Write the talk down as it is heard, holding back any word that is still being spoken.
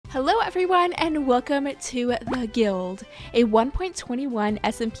Hello everyone and welcome to the Guild, a 1.21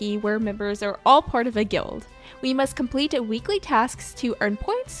 SMP where members are all part of a guild. We must complete weekly tasks to earn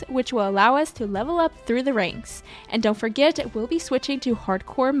points, which will allow us to level up through the ranks. And don't forget, we'll be switching to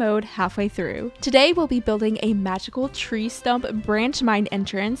hardcore mode halfway through. Today we'll be building a magical tree stump branch mine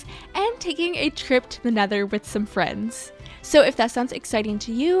entrance and taking a trip to the nether with some friends. So if that sounds exciting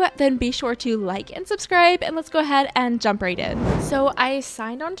to you, then be sure to like and subscribe, and let's go ahead and jump right in. So I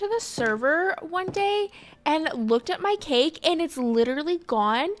signed onto the server one day and looked at my cake and it's literally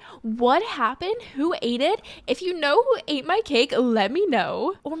gone. What happened? Who ate it? If you know who ate my cake, let me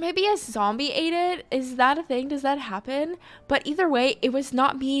know. Or maybe a zombie ate it. Is that a thing? Does that happen? But either way, it was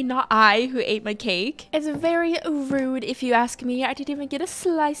not me, not I who ate my cake. It's very rude if you ask me. I didn't even get a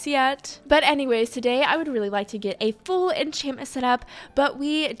slice yet. But anyways, today I would really like to get a full enchantment setup, but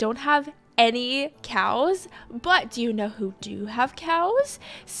we don't have any cows. But do you know who do have cows?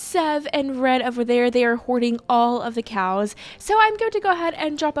 Sev and Red over there, they are hoarding all of the cows. So I'm going to go ahead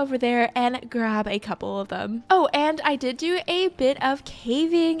and drop over there and grab a couple of them. Oh, and I did do a bit of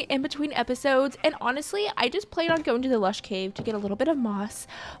caving in between episodes, and honestly, I just planned on going to the lush cave to get a little bit of moss,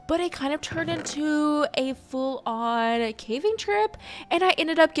 but it kind of turned into a full-on caving trip, and I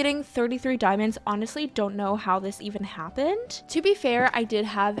ended up getting 33 diamonds. Honestly, don't know how this even happened. To be fair, I did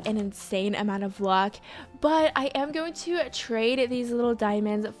have an insane amount of luck, but I am going to trade these little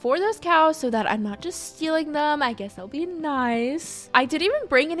diamonds for those cows so that I'm not just stealing them. I guess that'll be nice. I didn't even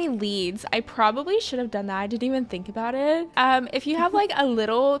bring any leads. I probably should have done that. I didn't even think about it. If you have like a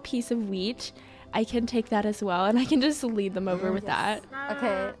little piece of wheat, I can take that as well, and I can just lead them over with that.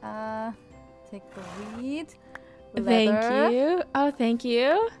 Okay, take the wheat. Thank Leather. you. Oh, thank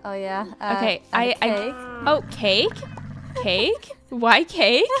you. Oh yeah. Okay, cake. Oh, cake? Cake? Why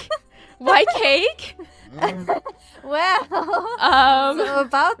cake? Why cake? Well, so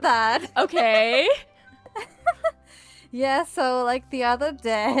about that. Okay. Yeah, so like the other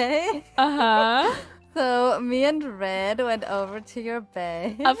day, so me and Red went over to your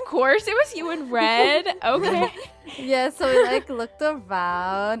base. Of course, it was you and Red. Okay. Yeah, so we like looked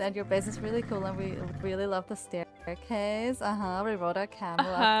around, and your base is really cool, and we really love the staircase. We rode our camel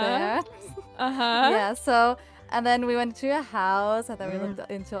up there. Yeah, so. And then we went to your house, and then we looked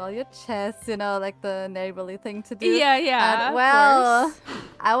into all your chests, you know, like the neighborly thing to do. Yeah, And, well,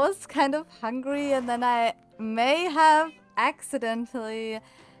 I was kind of hungry, and then I may have accidentally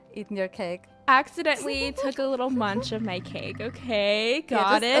eaten your cake. Accidentally took a little munch of my cake. Okay,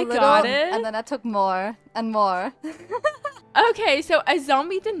 got Yeah, it. And then I took more and more. Okay, so a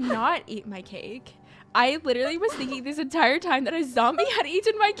zombie did not eat my cake. I literally was thinking this entire time that a zombie had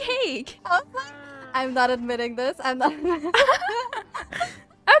eaten my cake. I'm not admitting this. I'm not.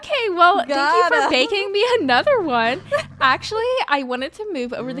 Okay, well, thank you for baking me another one. Actually, I wanted to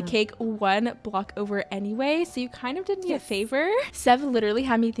move over the cake one block over anyway, so you kind of did me a favor. Sev literally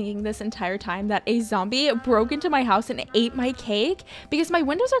had me thinking this entire time that a zombie broke into my house and ate my cake because my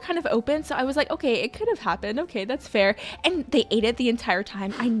windows are kind of open, so I was like, okay, it could have happened. Okay, that's fair. And they ate it the entire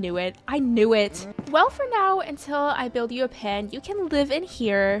time. I knew it. I knew it. Well, for now, until I build you a pen, you can live in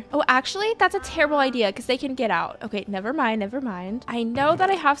here. Oh, actually, that's a terrible idea because they can get out. Okay, never mind, never mind. I know that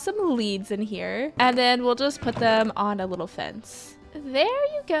I have some leads in here, and then we'll just put them on a little fence. There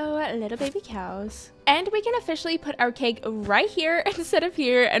you go, little baby cows. And we can officially put our cake right here instead of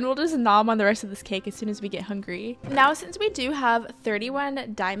here, and we'll just nom on the rest of this cake as soon as we get hungry. Now, since we do have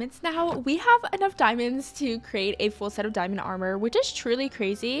 31 diamonds now, we have enough diamonds to create a full set of diamond armor, which is truly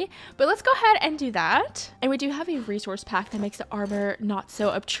crazy. But let's go ahead and do that. And we do have a resource pack that makes the armor not so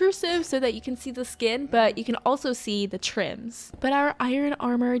obtrusive so that you can see the skin, but you can also see the trims. But our iron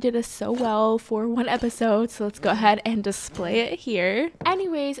armor did us so well for one episode, so let's go ahead and display it here.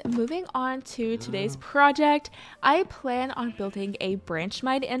 Anyways, moving on to today's project, I plan on building a branch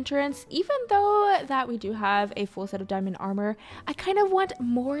mine entrance. Even though that we do have a full set of diamond armor, I kind of want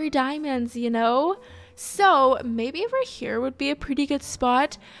more diamonds, you know? So maybe over here would be a pretty good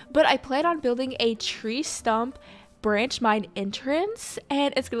spot, but I plan on building a tree stump branch mine entrance,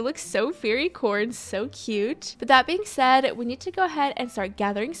 and it's gonna look so FAIRYCORE and so cute. But that being said, we need to go ahead and start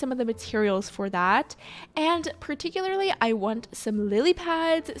gathering some of the materials for that, and particularly I want some lily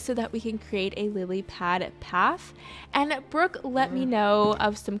pads so that we can create a lily pad path. And Brooke let me know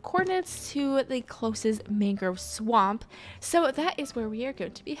of some coordinates to the closest mangrove swamp, so that is where we are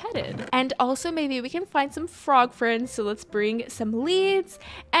going to be headed. And also maybe we can find some frog friends, so let's bring some leads.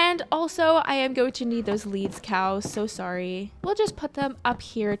 And also I am going to need those leads, cows. So sorry. We'll just put them up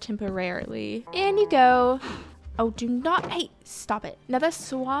here temporarily. In you go. Oh, do not. Hey, Stop it. Now the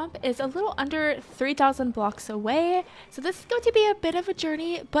swamp is a little under 3,000 blocks away, so this is going to be a bit of a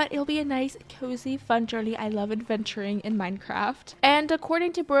journey, but it'll be a nice, cozy, fun journey. I love adventuring in Minecraft. And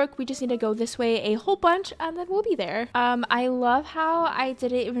according to Brooke, we just need to go this way a whole bunch, and then we'll be there. I love how I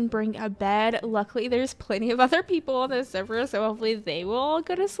didn't even bring a bed. Luckily, there's plenty of other people on the server, so hopefully they will all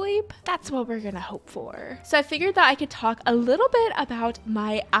go to sleep. That's what we're gonna hope for. So I figured that I could talk a little bit about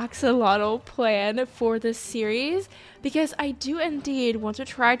my axolotl plan for this series, because I do indeed want to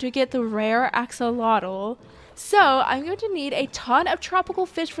try to get the rare axolotl. So I'm going to need a ton of tropical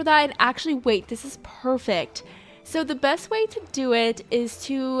fish for that. And actually, wait, this is perfect. So the best way to do it is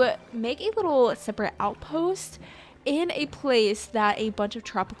to make a little separate outpost in a place that a bunch of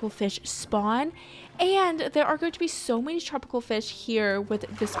tropical fish spawn. And there are going to be so many tropical fish here with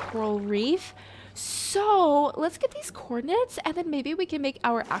this coral reef. So let's get these coordinates, and then maybe we can make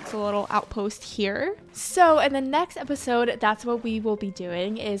our axolotl outpost here. So in the next episode, that's what we will be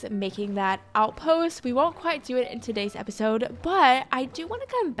doing, is making that outpost. We won't quite do it in today's episode, but I do want to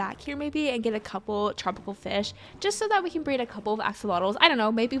come back here maybe and get a couple tropical fish, just so that we can breed a couple of axolotls. I don't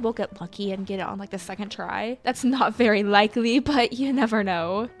know, maybe we'll get lucky and get it on like the second try. That's not very likely, but you never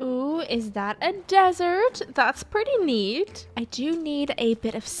know. Ooh, is that a desert? That's pretty neat. I do need a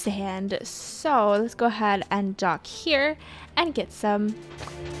bit of sand, so let's go ahead and dock here and get some.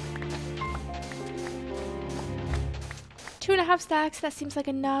 2.5 stacks, that seems like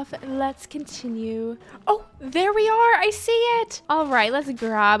enough. Let's continue. Oh, there we are, I see it. All right, let's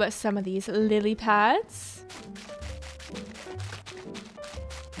grab some of these lily pads.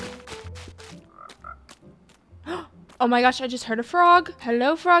 Oh my gosh, I just heard a frog.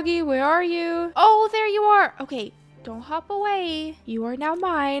 Hello, froggy, where are you? Oh, there you are. Okay, don't hop away. You are now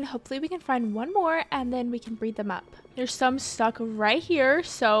mine. Hopefully we can find one more and then we can breed them up. There's some stuck right here,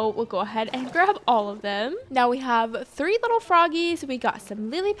 so we'll go ahead and grab all of them. Now we have 3 little froggies. We got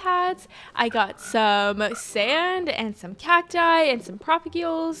some lily pads. I got some sand and some cacti and some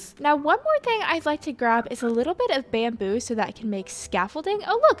propagules. Now one more thing I'd like to grab is a little bit of bamboo so that I can make scaffolding.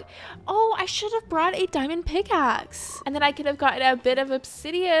 Oh look! Oh, I should have brought a diamond pickaxe. And then I could have gotten a bit of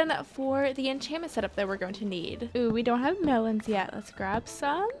obsidian for the enchantment setup that we're going to need. Ooh, we don't have melons yet. Let's grab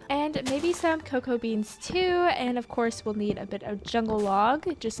some. And maybe some cocoa beans too. And of course, we'll need a bit of jungle log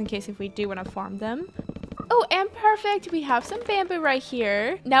just in case if we do want to farm them. Oh, and perfect, we have some bamboo right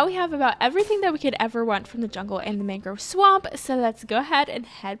here. Now we have about everything that we could ever want from the jungle and the mangrove swamp, so let's go ahead and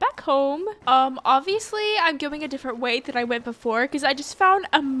head back home. Obviously I'm going a different way than I went before because I just found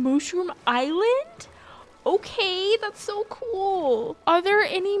a mushroom island. Okay, that's so cool. Are there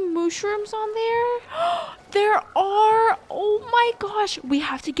any mushrooms on there? There are. Oh my gosh, we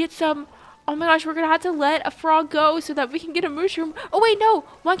have to get some. Oh my gosh, we're gonna have to let a frog go so that we can get a mushroom. Oh wait, no,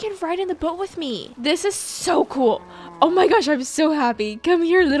 one can ride in the boat with me. This is so cool. Oh my gosh, I'm so happy. Come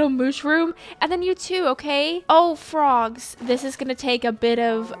here, little mushroom. And then you too, okay? Oh, frogs. This is gonna take a bit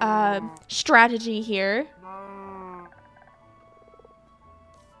of strategy here.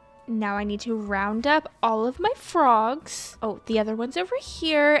 Now I need to round up all of my frogs. Oh, the other one's over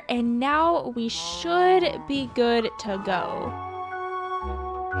here. And now we should be good to go.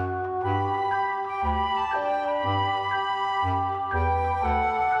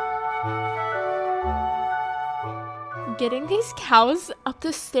 Getting these cows up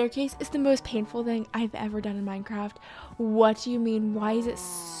the staircase is the most painful thing I've ever done in Minecraft. What do you mean? Why is it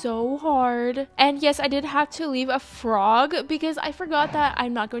so hard? And yes, I did have to leave a frog because I forgot that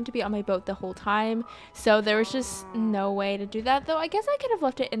I'm not going to be on my boat the whole time. So there was just no way to do that. Though I guess I could have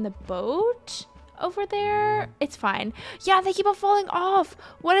left it in the boat over there. It's fine. Yeah, they keep on falling off.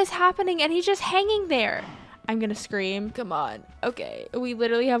 What is happening? And he's just hanging there. I'm gonna scream. Come on. Okay, we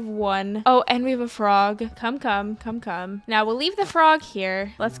literally have one. Oh, and we have a frog. Come, come, come, come. Now we'll leave the frog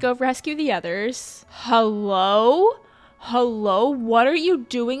here. Let's go rescue the others. Hello? Hello? What are you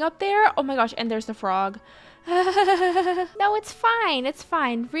doing up there? Oh my gosh, and there's the frog. No, it's fine. It's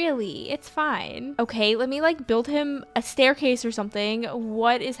fine. Really, it's fine. Okay, let me like build him a staircase or something.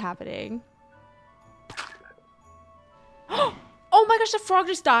 What is happening? Oh my gosh, the frog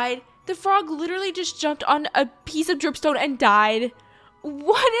just died. The frog literally just jumped on a piece of dripstone and died.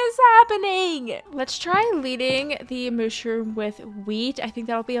 What is happening? Let's try leading the mushroom with wheat. I think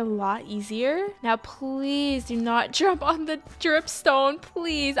that'll be a lot easier. Now, please do not jump on the dripstone,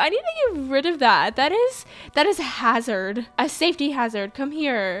 please. I need to get rid of that. That is a hazard, a safety hazard. Come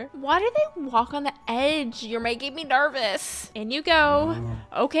here. Why do they walk on the edge? You're making me nervous. In you go.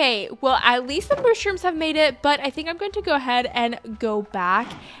 Okay, well, at least the mushrooms have made it, but I think I'm going to go ahead and go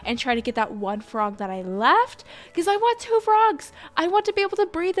back and try to get that one frog that I left because I want 2 frogs. I want to to be able to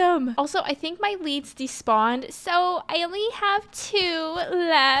breed them. Also, I think my leads despawned, so I only have 2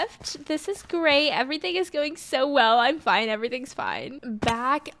 left. This is great. Everything is going so well. I'm fine. Everything's fine.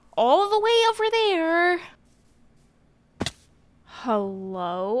 Back all the way over there.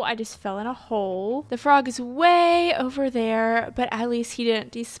 Hello, I just fell in a hole. The frog is way over there, but at least he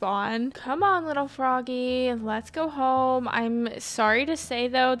didn't despawn. Come on, little froggy, let's go home. I'm sorry to say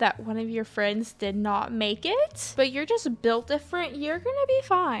though that one of your friends did not make it, but you're just built different. You're gonna be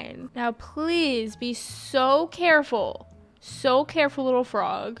fine. Now please be so careful. So careful, little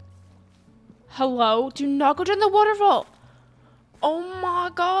frog. Hello, do not go down the waterfall. Oh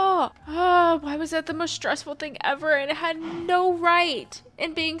my god. Why was that the most stressful thing ever? And it had no right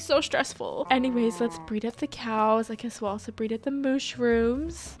in being so stressful. Anyways, let's breed up the cows. I guess we'll also breed up the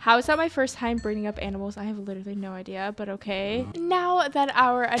mushrooms. How is that my first time breeding up animals? I have literally no idea, but okay. Now that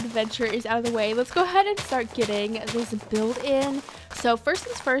our adventure is out of the way, let's go ahead and start getting this build in. So first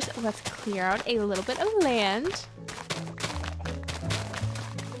things first, let's clear out a little bit of land.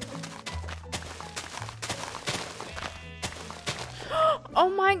 Oh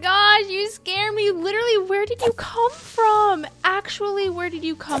my gosh, you scared me. Literally, where did you come from? Actually, where did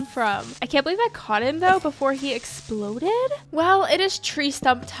you come from? I can't believe I caught him though before he exploded. Well, it is tree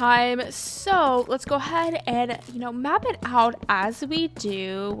stump time. So let's go ahead and, map it out as we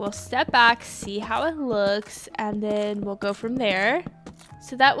do. We'll step back, see how it looks, and then we'll go from there.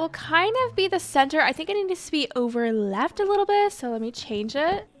 So that will kind of be the center. I think it needs to be over left a little bit. So let me change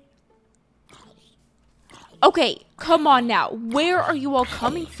it. Okay, come on now. Where are you all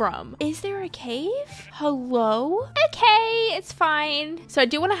coming from? Is there a cave? Hello? Okay, it's fine. So I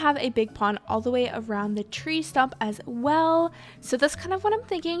do want to have a big pond all the way around the tree stump as well. So that's kind of what I'm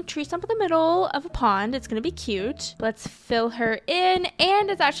thinking. Tree stump in the middle of a pond. It's going to be cute. Let's fill her in.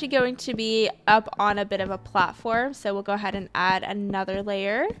 And it's actually going to be up on a bit of a platform. So we'll go ahead and add another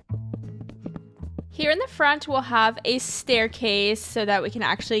layer. Here in the front, we'll have a staircase so that we can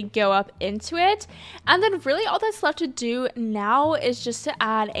actually go up into it. And then really all that's left to do now is just to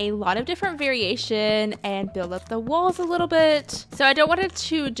add a lot of different variation and build up the walls a little bit. So I don't want it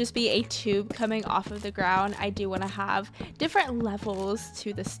to just be a tube coming off of the ground. I do want to have different levels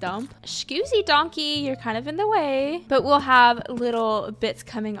to the stump. Excusey donkey, you're kind of in the way. But we'll have little bits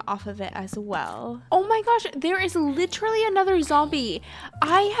coming off of it as well. Oh my gosh, there is literally another zombie.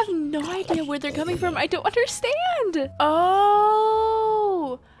 I have no idea where they're coming from. I don't understand.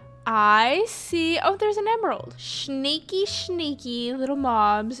 Oh, I see. Oh, there's an emerald. Sneaky, sneaky little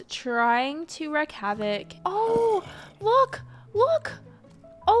mobs trying to wreak havoc. Oh, look, look.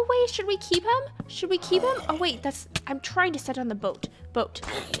 Oh, wait, should we keep him? Should we keep him? Oh, wait, I'm trying to set on the boat.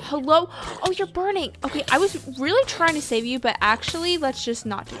 Hello? Oh, you're burning. Okay, I was really trying to save you, but actually, let's just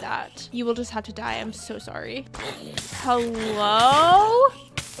not do that. You will just have to die. I'm so sorry. Hello?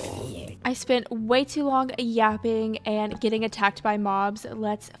 I spent way too long yapping and getting attacked by mobs.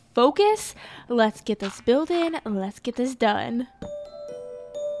 Let's focus. Let's get this build in. Let's get this done.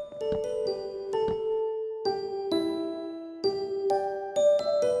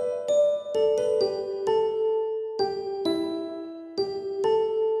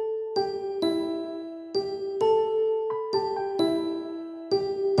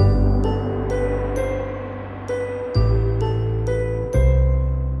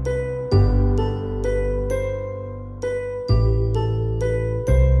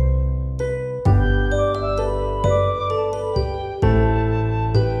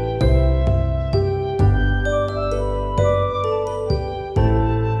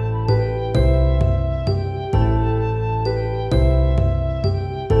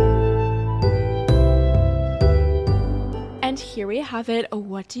 Here we have it.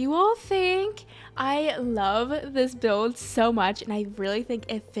 What do you all think? I love this build so much, and I really think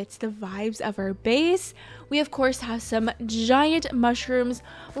it fits the vibes of our base. We of course have some giant mushrooms,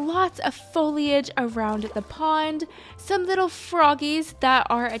 lots of foliage around the pond, some little froggies that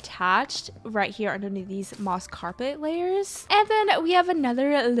are attached right here underneath these moss carpet layers. And then we have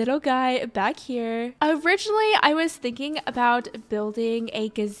another little guy back here. Originally, I was thinking about building a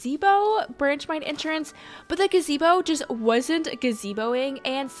gazebo branch mine entrance, but the gazebo just wasn't gazeboing,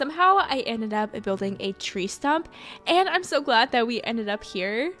 and somehow I ended up building a tree stump, and I'm so glad that we ended up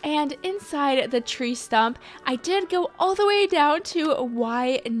here. And inside the tree stump, I did go all the way down to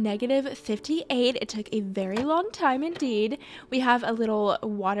Y-58. It took a very long time indeed. We have a little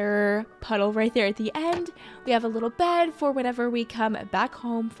water puddle right there at the end. We have a little bed for whenever we come back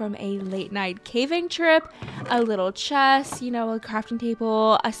home from a late night caving trip, a little chest, a crafting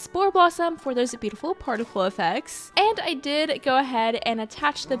table, a spore blossom for those beautiful particle effects. And I did go ahead and attach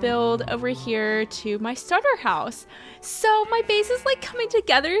attach the build over here to my starter house. So my base is like coming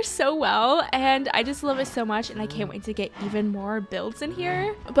together so well, and I just love it so much, and I can't wait to get even more builds in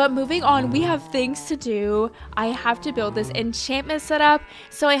here. But moving on, we have things to do. I have to build this enchantment setup.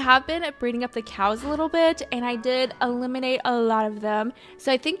 So I have been breeding up the cows a little bit, and I did eliminate a lot of them.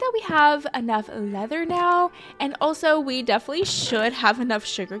 So I think that we have enough leather now, and also we definitely should have enough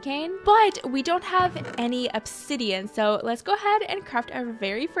sugarcane, but we don't have any obsidian. So let's go ahead and craft our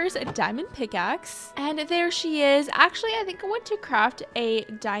very first diamond pickaxe. And there she is. Actually, I think I want to craft a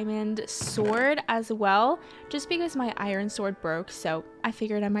diamond sword as well, just because my iron sword broke, so I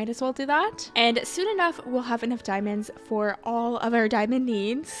figured I might as well do that. And soon enough, we'll have enough diamonds for all of our diamond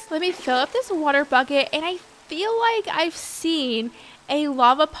needs. Let me fill up this water bucket, and I feel like I've seen a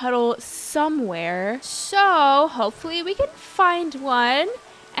lava puddle somewhere, so hopefully we can find one,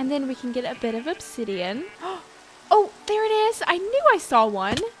 and then we can get a bit of obsidian. Oh, there it is. I knew I saw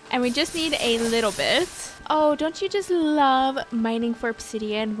one. And we just need a little bit. Oh, don't you just love mining for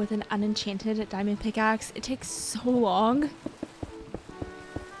obsidian with an unenchanted diamond pickaxe? It takes so long.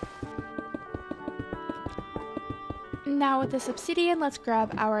 Now with this obsidian, let's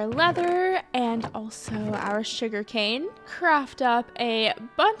grab our leather and also our sugarcane. Craft up a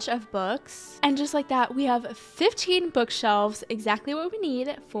bunch of books. And just like that, we have 15 bookshelves, exactly what we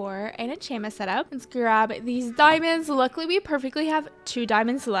need for an enchantment setup. Let's grab these diamonds. Luckily, we perfectly have 2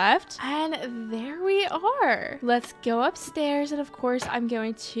 diamonds left. And there we are. Let's go upstairs. And of course, I'm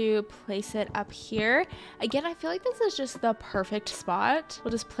going to place it up here. Again, I feel like this is just the perfect spot.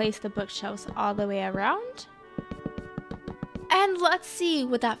 We'll just place the bookshelves all the way around. And let's see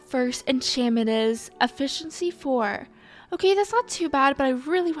what that first enchantment is. Efficiency 4. Okay, that's not too bad, but I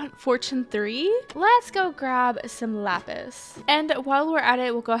really want Fortune 3. Let's go grab some lapis. And while we're at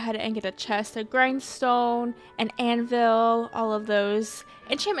it, we'll go ahead and get a chest, a grindstone, an anvil, all of those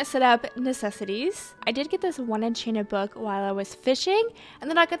enchantment setup necessities. I did get this one enchanted book while I was fishing, and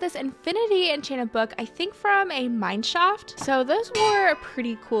then I got this infinity enchanted book, I think from a mine shaft. So those were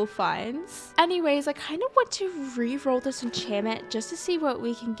pretty cool finds. Anyways, I kind of want to re-roll this enchantment just to see what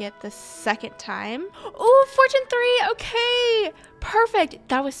we can get the second time. Oh, Fortune 3, okay. Perfect.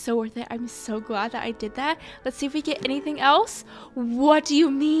 That was so worth it. I'm so glad that I did that. Let's see if we get anything else. What do you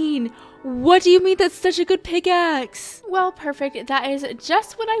mean? What do you mean that's such a good pickaxe? Well, perfect. That is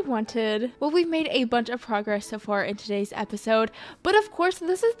just what I wanted. Well, we've made a bunch of progress so far in today's episode, but of course,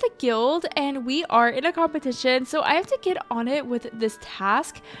 this is the guild and we are in a competition, so I have to get on it with this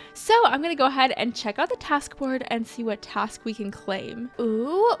task. So I'm gonna go ahead and check out the task board and see what task we can claim.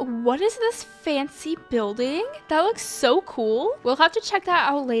 Ooh, what is this fancy building? That looks so cool. We'll have to check that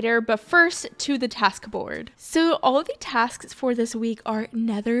out later, but first to the task board. So all of the tasks for this week are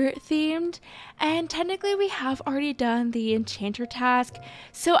nether themed. And technically we have already done the enchanter task,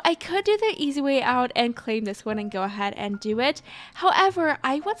 so I could do the easy way out and claim this one and go ahead and do it. However,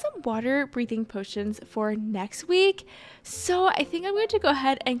 I want some water breathing potions for next week, so I think I'm going to go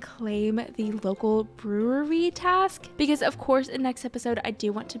ahead and claim the local brewery task, because of course in the next episode I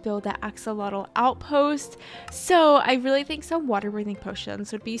do want to build that axolotl outpost, so I really think some water breathing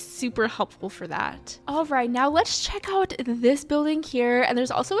potions would be super helpful for that. Alright, now let's check out this building here, and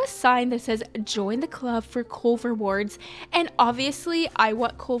there's also a sign that says join the club for cool rewards, and obviously I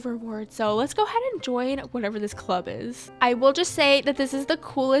want cool rewards, so let's go ahead and join whatever this club is. I will just say that this is the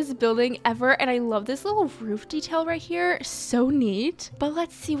coolest building ever, and I love this little roof detail right here, so neat. But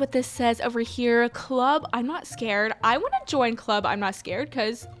let's see what this says over here. Club I'm not scared. I want to join club I'm not scared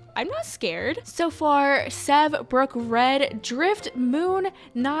because I'm not scared. So far, Sev, Brooke, Red, Drift, Moon,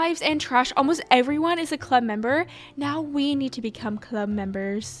 Knives, and Trash, almost everyone is a club member. Now we need to become club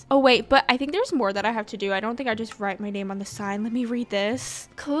members. Oh wait, but I think there's more that I have to do. I don't think I just write my name on the sign. Let me read this.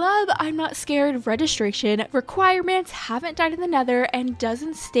 Club I'm not scared registration. Requirements: haven't died in the nether and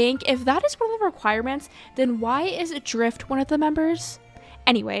doesn't stink. If that is one of the requirements, then why is Drift one of the members?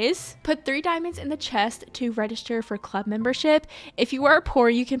 Anyways, put 3 diamonds in the chest to register for club membership. If you are poor,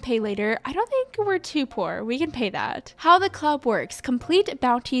 you can pay later. I don't think we're too poor. We can pay that. How the club works: complete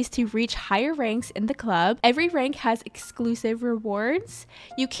bounties to reach higher ranks in the club. Every rank has exclusive rewards.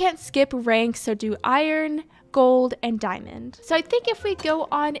 You can't skip ranks, so do iron, gold, and diamond. So I think if we go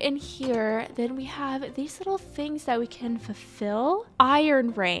on in here, then we have these little things that we can fulfill.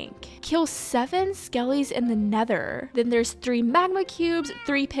 Iron rank: kill 7 skellies in the nether. Then there's 3 magma cubes,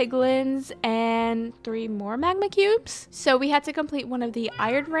 3 piglins, and 3 more magma cubes. So we had to complete one of the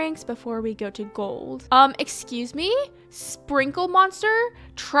iron ranks before we go to gold. Excuse me? Sprinkle monster?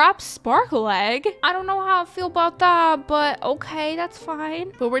 Trap sparkle egg? I don't know how I feel about that, but okay, that's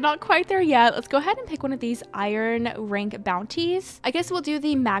fine. But we're not quite there yet. Let's go ahead and pick one of these iron rank bounties. I guess we'll do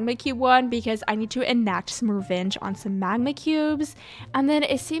the magma cube one because I need to enact some revenge on some magma cubes. And then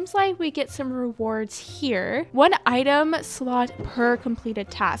it seems like we get some rewards here. 1 item slot per completed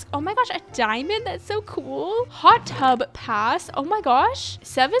task. Oh my gosh, a diamond. That's so cool. Hot tub pass. Oh my gosh.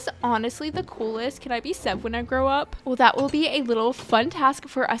 Sev is honestly the coolest. Can I be Sev when I grow up? Well, that will be a little fun task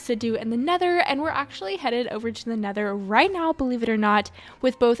for us to do in the nether. And we're actually headed over to the nether right now, believe it or not,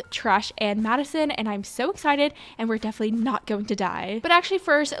 with both Trash and Madison. And I'm so excited, and we're definitely not going to die. But actually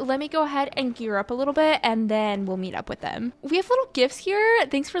first, let me go ahead and gear up a little bit, and then we'll meet up with them. We have little gifts here.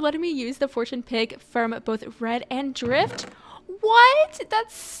 Thanks for letting me use the fortune pick from both Red and Drift. What?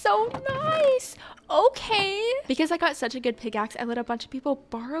 That's so nice. Okay. Because I got such a good pickaxe, I let a bunch of people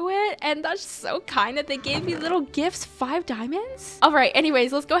borrow it, and that's so kind that they gave me little gifts. 5 diamonds? All right,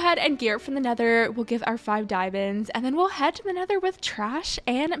 anyways, let's go ahead and gear up from the nether. We'll give our 5 diamonds, and then we'll head to the nether with Trash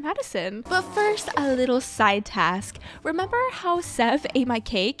and Madison. But first, a little side task. Remember how Sev ate my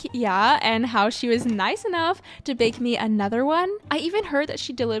cake? Yeah, and how she was nice enough to bake me another one? I even heard that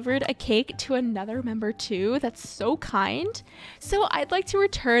she delivered a cake to another member too. That's so kind. So I'd like to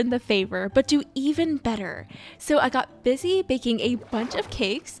return the favor, but do even better. So I got busy baking a bunch of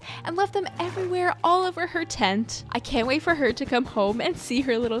cakes and left them everywhere all over her tent. I can't wait for her to come home and see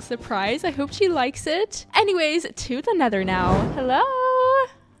her little surprise. I hope she likes it. Anyways, to the nether now. Hello.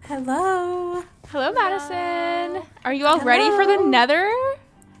 Hello. Hello, Madison. Are you all ready for the nether?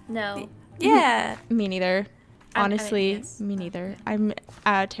 No. Yeah. Me neither. Honestly, yes. me neither. I'm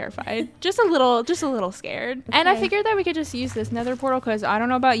terrified. Just a little scared. Okay. And I figured that we could just use this nether portal because I don't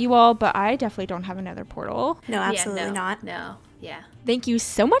know about you all, but I definitely don't have a nether portal. No, absolutely not. No. Yeah. Thank you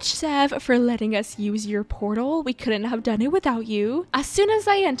so much, Sev, for letting us use your portal. We couldn't have done it without you. As soon as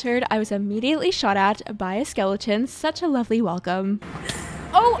I entered, I was immediately shot at by a skeleton. Such a lovely welcome.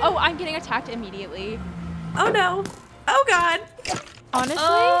 Oh, I'm getting attacked immediately. Oh no. Oh god.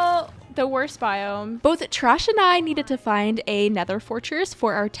 Honestly, the worst biome. Both Trash and I needed to find a nether fortress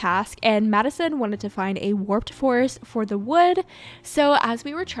for our task, and Madison wanted to find a warped forest for the wood. So as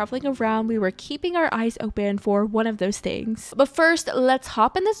we were traveling around, we were keeping our eyes open for one of those things. But first, let's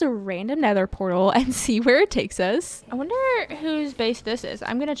hop in this random nether portal and see where it takes us. I wonder whose base this is.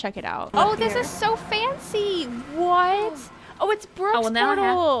 I'm gonna check it out. Oh, this is so fancy. What? Oh, it's Brooke's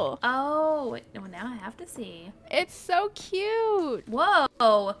portal. Well, now I have to see. It's so cute.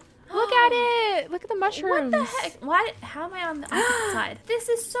 Whoa. Look at it. Look at the mushrooms. What the heck? Why? How am I on the opposite side? This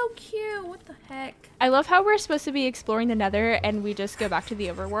is so cute. What the heck? I love how we're supposed to be exploring the nether and we just go back to the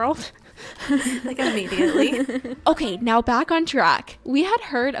overworld. Like immediately. Okay, now back on track. We had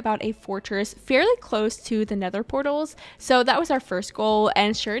heard about a fortress fairly close to the nether portals, so that was our first goal,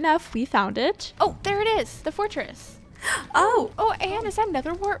 and sure enough, we found it. Oh, there it is, the fortress. Oh, and is that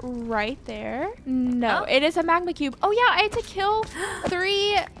nether wart right there? No, it is a magma cube. Oh yeah, I had to kill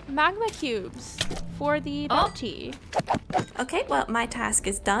 3 magma cubes for the bounty. okay. Well, my task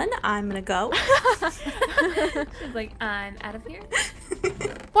is done. I'm gonna go. She's like, I'm out of here.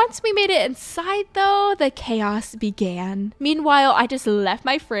 Once we made it inside, though, the chaos began. Meanwhile, I just left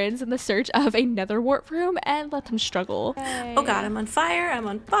my friends in the search of a nether wart room and let them struggle. Hey. Oh god, I'm on fire. I'm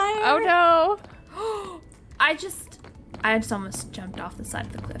on fire. Oh no. I just almost jumped off the side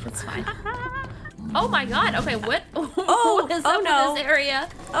of the cliff. It's fine. Oh my god. Okay, what? What is up no. with this area?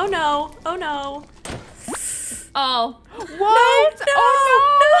 Oh no. Oh no. Oh. What? No.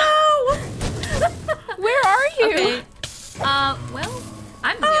 No. Where are you? Okay. Well,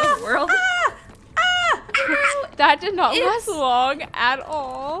 I'm in the overworld. That did not last long at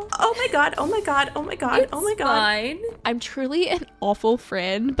all. Oh my god. Oh my god. Oh my god. Oh my god. Fine. I'm truly an awful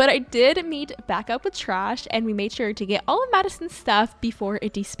friend, but I did meet back up with Trash, and we made sure to get all of Madison's stuff before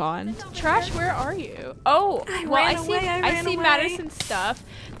it despawned. Trash, where are you? Oh, I see Madison's stuff.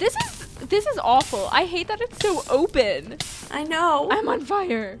 This is awful. I hate that it's so open. I know. I'm on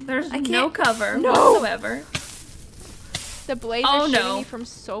fire. There's no cover whatsoever. The blaze is shooting me from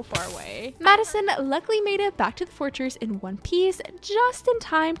so far away. Madison luckily made it back to the fortress in one piece, just in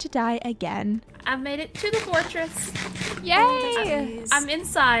time to die again. I've made it to the fortress. Yay! I'm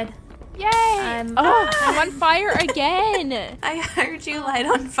inside. Yay! I'm on fire again. I heard you light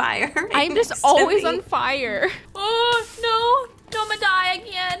on fire. I'm just always on fire. Oh no! Don't gonna die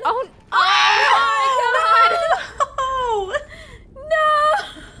again. Oh my god! Oh! No!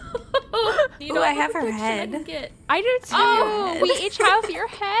 You know, I have her head. I do too. Oh, we each have your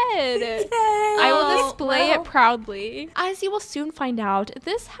head. Yay. I will display it proudly. As you will soon find out,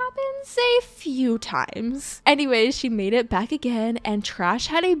 this happens a few times. Anyways, she made it back again, and Trash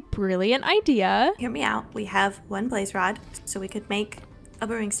had a brilliant idea. Hear me out. We have 1 blaze rod, so we could make a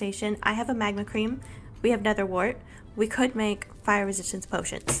brewing station. I have a magma cream. we have nether wart. We could make fire resistance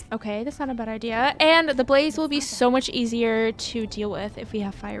potions. Okay, that's not a bad idea. And the blaze will be so much easier to deal with if we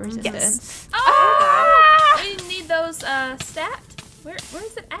have fire resistance. Oh! We need those stat. Where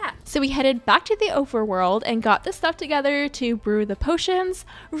is it at? So we headed back to the overworld and got the stuff together to brew the potions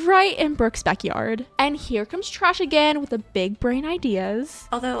right in Brooke's backyard. And here comes Trash again with the big brain ideas.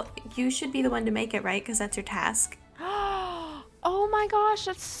 Although, you should be the one to make it, right? Because that's your task. Oh my gosh,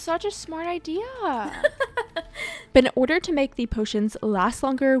 that's such a smart idea. But in order to make the potions last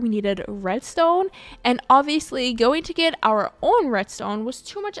longer, we needed redstone. And obviously, going to get our own redstone was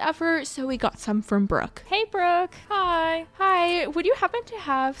too much effort, so we got some from Brooke. Hey, Brooke. Hi. Hi. Would you happen to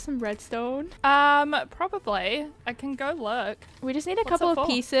have some redstone? Probably. I can go look. We just need a What's couple it of for?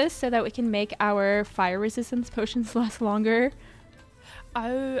 pieces so that we can make our fire resistance potions last longer.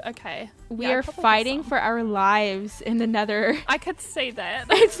 Oh, okay. We Yeah, are I'd probably fighting have some. for our lives in the nether. I could see that.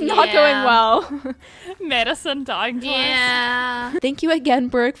 It's not going Yeah. well. Medicine dying twice. Yeah. Thank you again,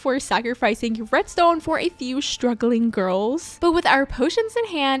 Brooke, for sacrificing redstone for a few struggling girls. But with our potions in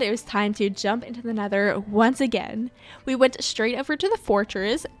hand, it was time to jump into the nether once again. We went straight over to the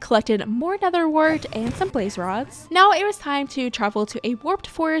fortress, collected more nether wart and some blaze rods. Now it was time to travel to a warped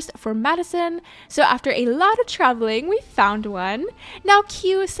forest for Madison. So after a lot of traveling, we found one. Now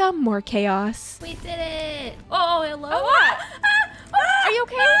cue some more chaos. We did it. Oh, hello. Are you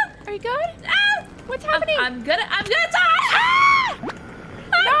okay? Are you good? What's happening? I'm gonna die.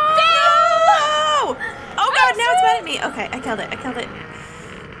 No! Oh god, now it's mad at me. Okay, I killed it.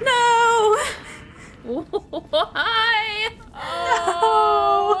 No! Why?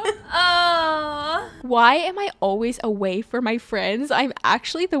 No! Oh. Why am I always away from my friends? I'm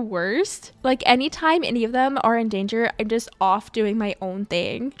actually the worst. Like anytime any of them are in danger, I'm just off doing my own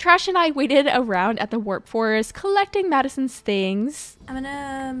thing. Trash and I waited around at the warp forest collecting Madison's things. I'm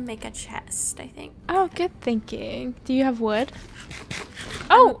gonna make a chest, I think. Oh, good thinking. Do you have wood?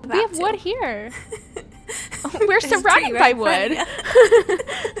 Oh, we about have wood to. here. We're There's a surrounded tree by right in wood.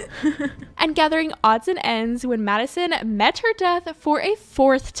 front And gathering odds and ends when Madison met her death for a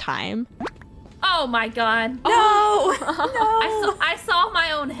 4th time. Oh my god. No! I saw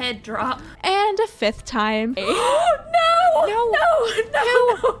my own head drop. And a 5th time. No! No.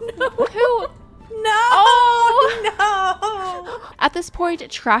 No! Who? No! Oh! No! At this point,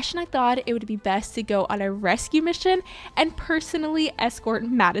 Trash and I thought it would be best to go on a rescue mission and personally escort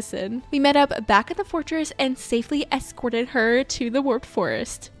Madison. We met up back at the fortress and safely escorted her to the warped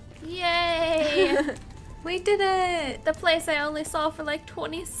forest. Yay. We did it! The place I only saw for like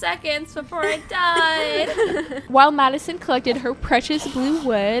 20 seconds before I died. While Madison collected her precious blue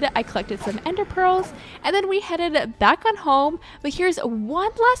wood, I collected some ender pearls, and then we headed back on home. But here's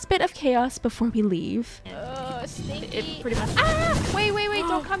one last bit of chaos before we leave. It pretty much. Ah! Wait,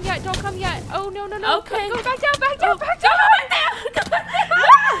 don't come yet, Oh, no. Okay. Go back down, back down.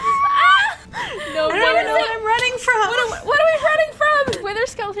 No, I don't even know what I'm running from! What are we running from? Wither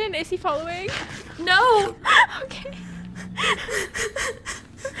skeleton, is he following? No. Okay.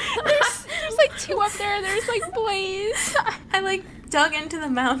 there's like 2 up there. There's like Blaze. I like dug into the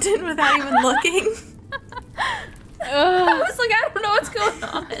mountain without even looking. I was like, I don't know what's going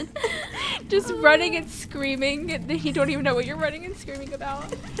on. Just running and screaming. You don't even know what you're running and screaming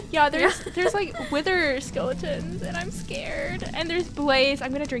about. Yeah, there's like wither skeletons, and I'm scared. And there's Blaze.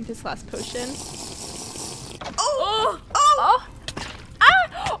 I'm gonna drink this last potion. Oh! Oh!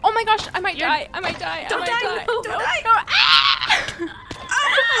 Ah! Oh my gosh! I might die. Don't die! No, don't die! Ah!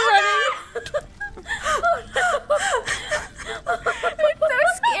 I'm running. It's so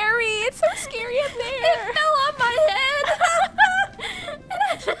scary. It's so scary up there. It fell on my head. And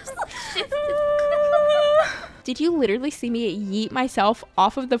I just like shifted. Did you literally see me yeet myself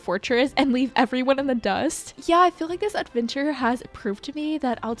off of the fortress and leave everyone in the dust? Yeah, I feel like this adventure has proved to me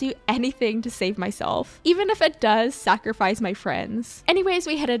that I'll do anything to save myself, even if it does sacrifice my friends. Anyways,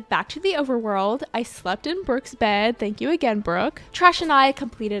 we headed back to the overworld. I slept in Brooke's bed. Thank you again, Brooke. Trash and I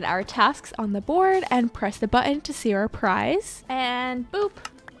completed our tasks on the board and pressed the button to see our prize. And boop.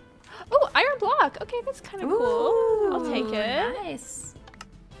 Oh, iron block. Okay, that's kind of cool. I'll take it. Nice.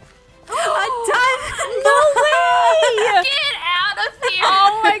 I'm done! No way! Get out of here.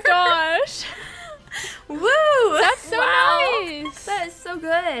 Oh my gosh. Woo! That's so nice. That is so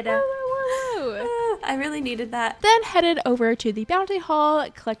good. I really needed that. Then headed over to the bounty hall,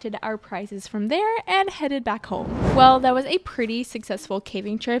 collected our prizes from there, and headed back home. Well, that was a pretty successful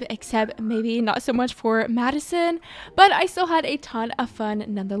caving trip, except maybe not so much for Madison, but I still had a ton of fun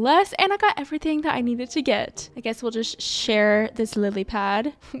nonetheless, and I got everything that I needed to get. I guess we'll just share this lily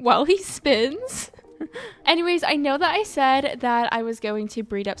pad while he spins. Anyways, I know that I said that I was going to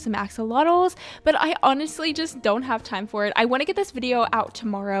breed up some axolotls, but I honestly just don't have time for it. I want to get this video out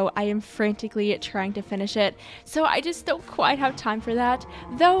tomorrow. I am frantically trying to finish it, so I just don't quite have time for that,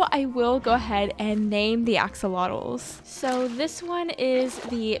 though I will go ahead and name the axolotls. So this one is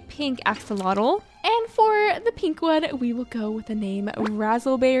the pink axolotl, and for the pink one, we will go with the name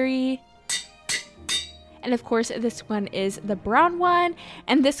Razzleberry. And of course, this one is the brown one,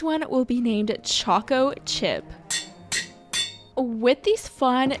 and this one will be named Choco Chip. With these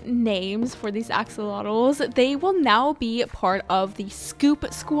fun names for these axolotls, they will now be part of the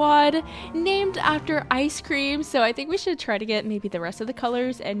Scoop Squad, named after ice cream. So I think we should try to get maybe the rest of the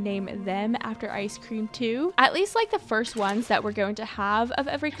colors and name them after ice cream too. At least like the first ones that we're going to have of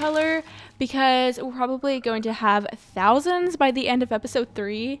every color, because we're probably going to have thousands by the end of episode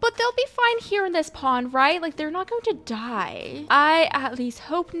 3. But they'll be fine here in this pond, right? Like, they're not going to die. I at least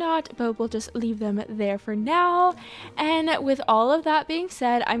hope not, but we'll just leave them there for now. And with all of that being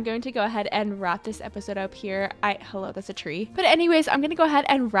said, I'm going to go ahead and wrap this episode up here. Hello, that's a tree. But anyways, I'm gonna go ahead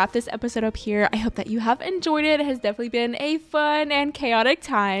and wrap this episode up here. I hope that you have enjoyed it. It has definitely been a fun and chaotic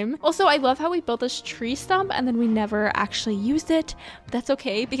time. Also, I love how we built this tree stump and then we never actually used it. But that's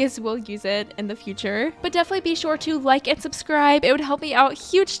okay, because we'll use it in the future. But definitely be sure to like and subscribe. It would help me out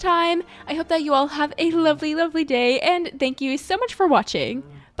huge time. I hope that you all have a lovely, lovely day, and thank you so much for watching.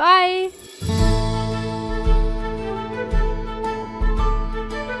 Bye!